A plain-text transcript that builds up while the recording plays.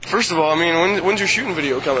First of all, I mean, when's your shooting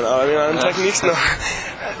video coming out? I mean, on techniques now.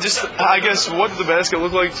 Just, I guess, what did the basket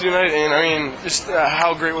look like tonight? And, I mean, just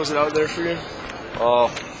how great was it out there for you?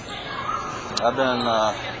 Well, I've been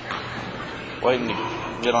waiting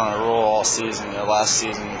to get on a roll all season. Last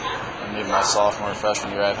season, and even my sophomore and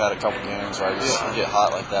freshman year, I've had a couple games where I just get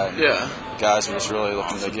hot like that. Yeah. Guys were just really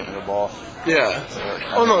looking to get me the ball. Yeah. So,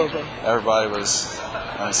 everybody was,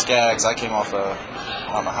 Skaggs, I came off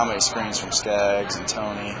I don't know how many screens from Skaggs and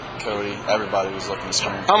Tony, Cody. Everybody was looking to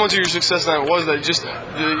screen. How much of your success tonight was that just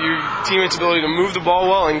your teammates' ability to move the ball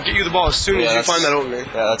well and get you the ball as soon as you find that opening?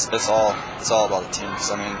 Yeah, it's all about the team.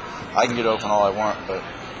 Because, I can get open all I want, but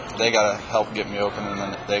they got to help get me open, and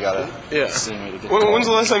then they got to see me to get the ball. When's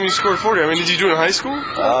the last time you scored 40? I mean, did you do it in high school? No,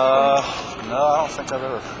 I don't think I've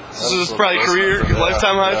ever. So this is probably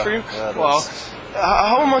lifetime high for you? Yeah, wow.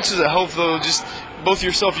 How much does it help, though, just both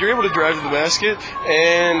yourself, you're able to drive to the basket,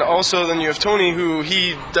 and also then you have Tony, who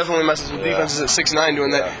he definitely messes with defenses at 6'9",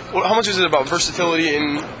 doing that. How much is it about versatility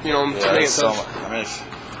and, making it tough?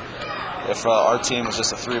 If our team was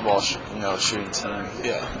just a three-ball shooting team,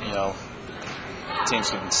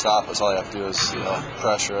 teams can stop us. All you have to do is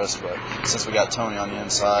pressure us. But since we got Tony on the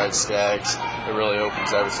inside, Skaggs, it really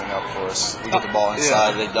opens everything up for us. We get the ball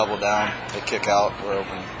inside, they double down, they kick out, we're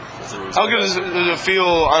open. How good does it feel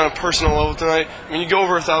on a personal level tonight? I mean, you go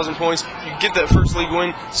over 1,000 points, you get that first league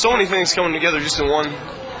win. So many things coming together just in one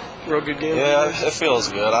real good game. Yeah, it feels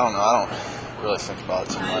good. I don't know. I don't really think about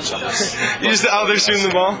it too much. I'm just you're just out there shooting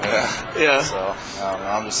the ball? Yeah. So, I don't know.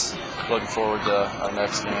 I'm just looking forward to our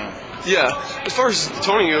next game. Yeah. As far as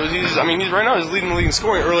Tony goes, he's right now he's leading the league in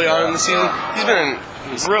scoring early on in the season. He's been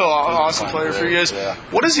a real awesome player for you guys. Yeah.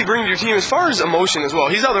 What does he bring to your team as far as emotion as well?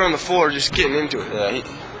 He's out there on the floor just getting into it. Yeah,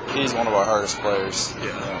 he's one of our hardest players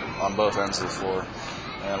on both ends of the floor.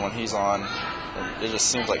 And when he's on, it just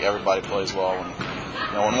seems like everybody plays well.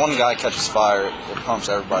 When one guy catches fire, it pumps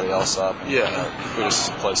everybody else up. And, we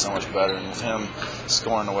just play so much better. And with him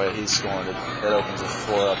scoring the way he's scoring, it opens the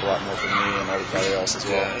floor up a lot more for me and everybody else as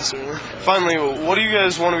well. Yeah, so finally, what do you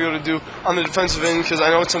guys want to be able to do on the defensive end? Because I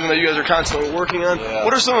know it's something that you guys are constantly working on. Yeah.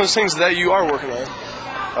 What are some of those things that you are working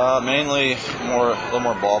on? Mainly a little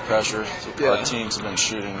more ball pressure. Our teams have been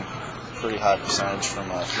shooting pretty high percentage from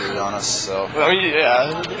three on us, so we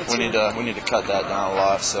need to cut that down a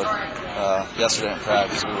lot. So yesterday in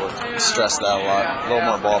practice we stressed that a lot. A little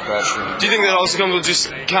more ball pressure. Do you think that also comes with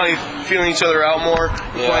just kind of feeling each other out more,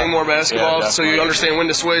 playing more basketball, so you understand when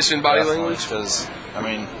to switch and body language? Because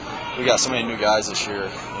we got so many new guys this year.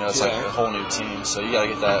 It's like a whole new team, so you got to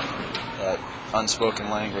get that unspoken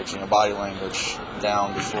language, body language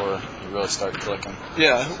down before you really start clicking.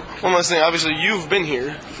 Yeah. One last thing. Obviously, you've been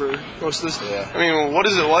here for most of this. Yeah. I mean, what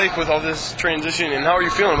is it like with all this transition, and how are you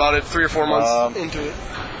feeling about it 3 or 4 months into it?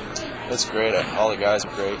 It's great. All the guys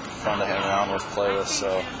are great. Fun to hang around with, play with.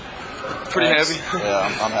 So. Pretty happy? Yeah,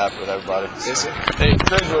 I'm happy with everybody. Yes, sir. Hey,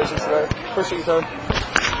 congratulations, man. Appreciate your time.